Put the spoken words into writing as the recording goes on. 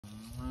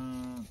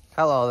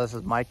Hello, this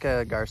is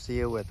Micah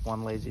Garcia with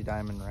One Lazy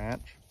Diamond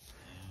Ranch,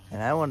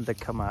 and I wanted to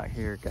come out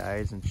here,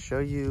 guys, and show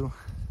you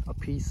a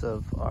piece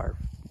of our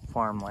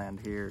farmland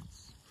here.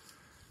 It's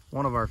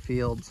one of our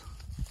fields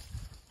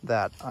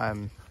that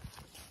I'm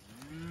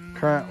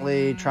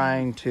currently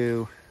trying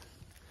to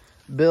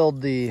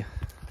build the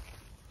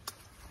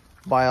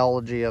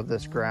biology of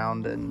this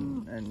ground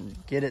and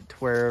get it to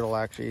where it'll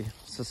actually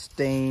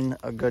sustain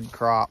a good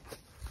crop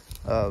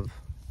of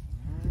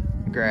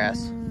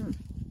grass.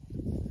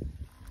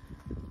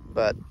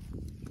 But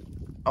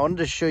I wanted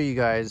to show you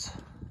guys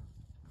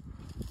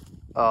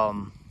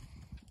the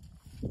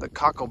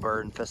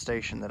cocklebur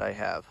infestation that I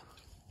have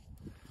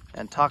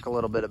and talk a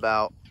little bit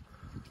about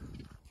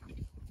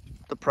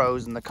the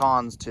pros and the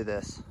cons to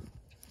this.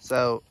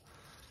 So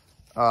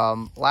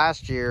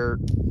last year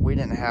we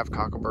didn't have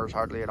cockleburs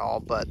hardly at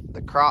all, but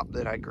the crop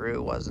that I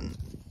grew wasn't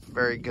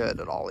very good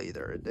at all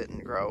either. It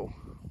didn't grow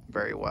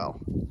very well.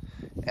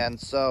 And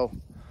so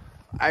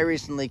I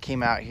recently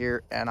came out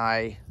here and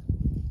I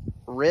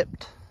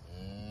ripped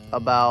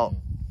about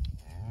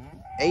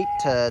 8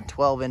 to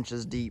 12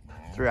 inches deep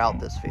throughout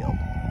this field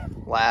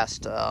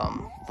last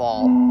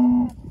fall,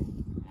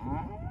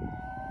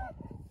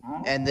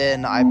 and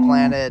then I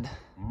planted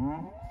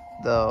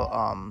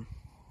the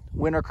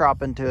winter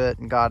crop into it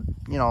and got,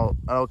 you know,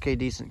 an okay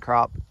decent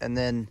crop. And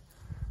then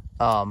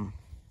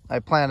I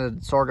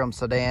planted sorghum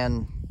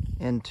sudan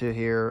into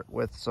here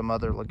with some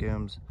other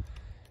legumes,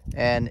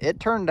 and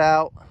it turned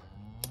out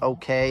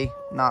okay,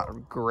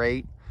 not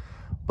great.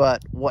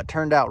 But what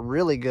turned out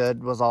really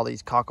good was all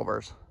these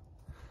cockleburs.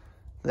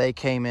 They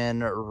came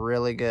in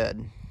really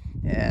good.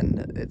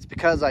 And it's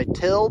because I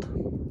tilled,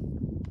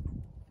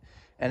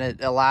 and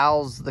it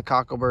allows the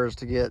cockleburs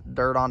to get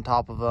dirt on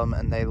top of them,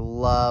 and they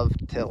love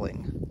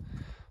tilling.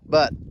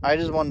 But I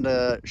just wanted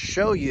to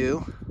show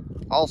you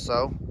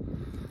also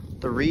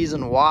the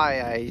reason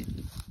why I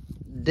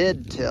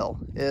did till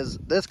is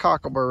this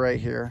cocklebur right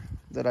here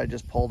that I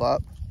just pulled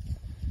up.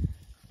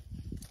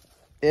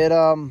 It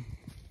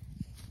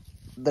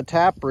the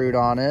taproot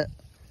on it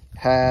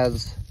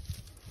has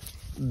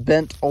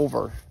bent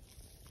over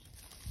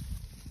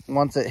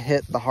once it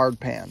hit the hard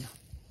pan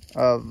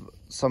of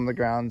some of the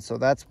ground. So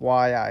that's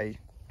why I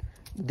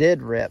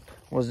did rip,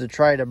 was to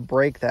try to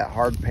break that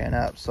hard pan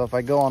up. So if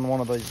I go on one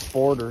of those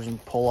borders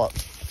and pull up,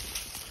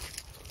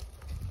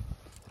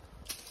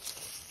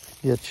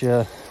 get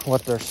you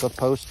what they're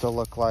supposed to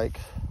look like.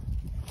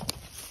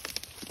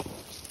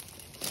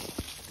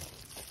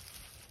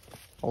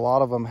 A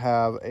lot of them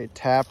have a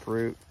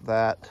taproot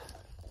that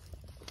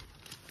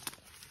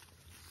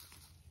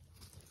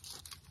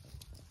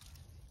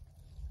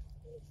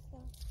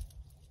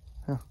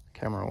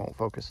camera won't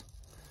focus.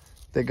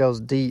 That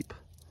goes deep.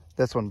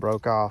 This one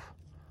broke off,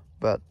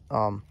 but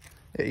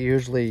it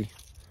usually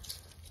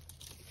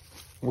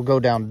will go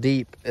down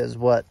deep is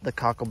what the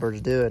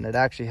cockleburs do, and it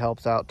actually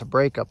helps out to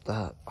break up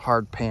the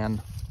hard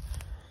pan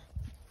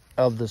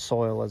of the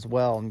soil as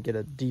well and get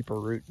a deeper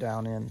root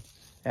down in.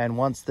 And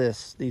once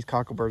these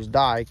cockleburs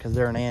die, because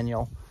they're an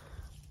annual,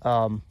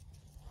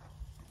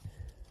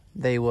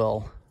 they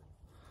will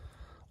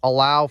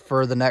allow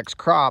for the next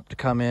crop to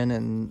come in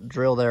and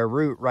drill their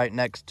root right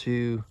next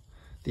to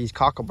these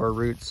cocklebur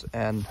roots,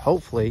 and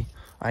hopefully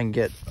I can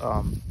get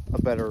a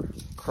better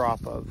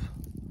crop of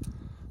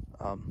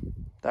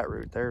that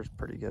root. There's a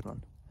pretty good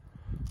one.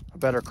 A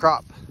better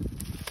crop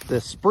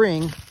this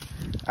spring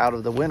out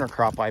of the winter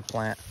crop I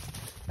plant.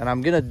 And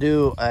I'm gonna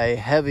do a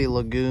heavy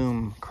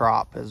legume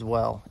crop as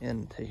well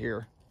into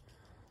here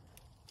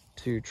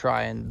to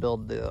try and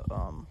build the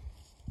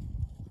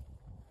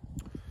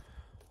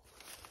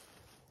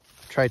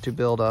try to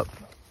build up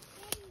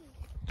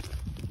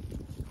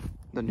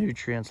the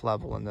nutrients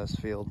level in this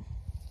field,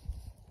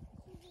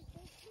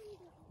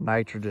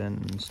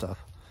 nitrogen and stuff.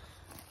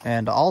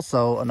 And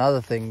also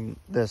another thing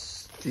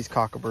these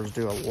cockleburs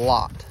do a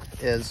lot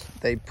is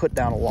they put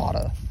down a lot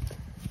of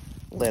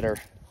litter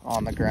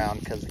on the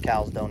ground, because the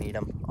cows don't eat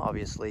them,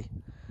 obviously.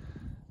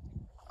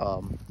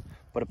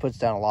 But it puts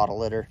down a lot of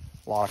litter,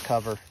 a lot of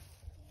cover,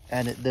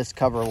 and this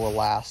cover will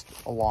last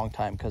a long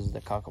time because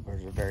the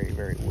cockleburs are very,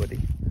 very woody.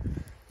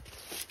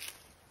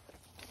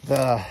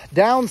 The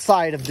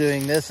downside of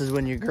doing this is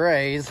when you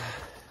graze,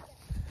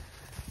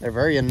 they're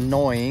very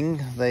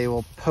annoying. They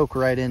will poke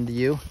right into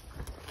you,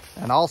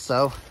 and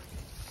also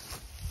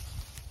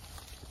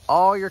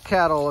all your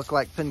cattle look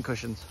like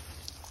pincushions.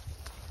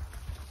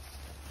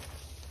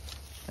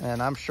 And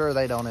I'm sure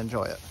they don't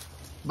enjoy it,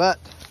 but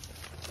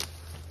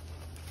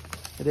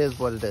it is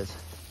what it is.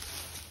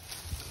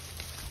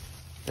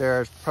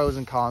 There's pros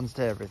and cons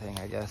to everything,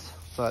 I guess.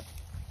 But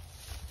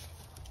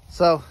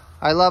so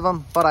I love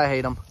them, but I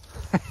hate them.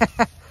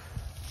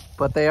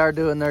 But they are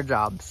doing their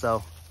job.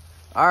 So,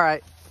 all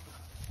right,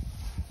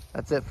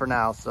 that's it for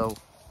now. So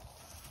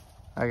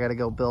I got to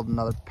go build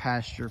another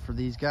pasture for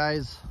these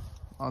guys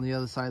on the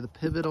other side of the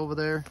pivot over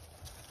there,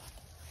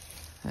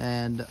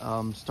 and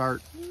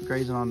start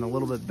grazing on a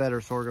little bit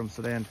better sorghum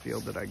sudan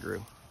field that I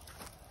grew.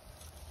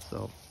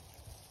 So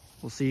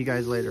we'll see you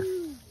guys later.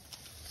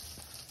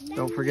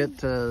 Don't forget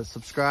to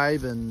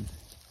subscribe and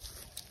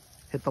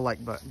hit the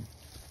like button.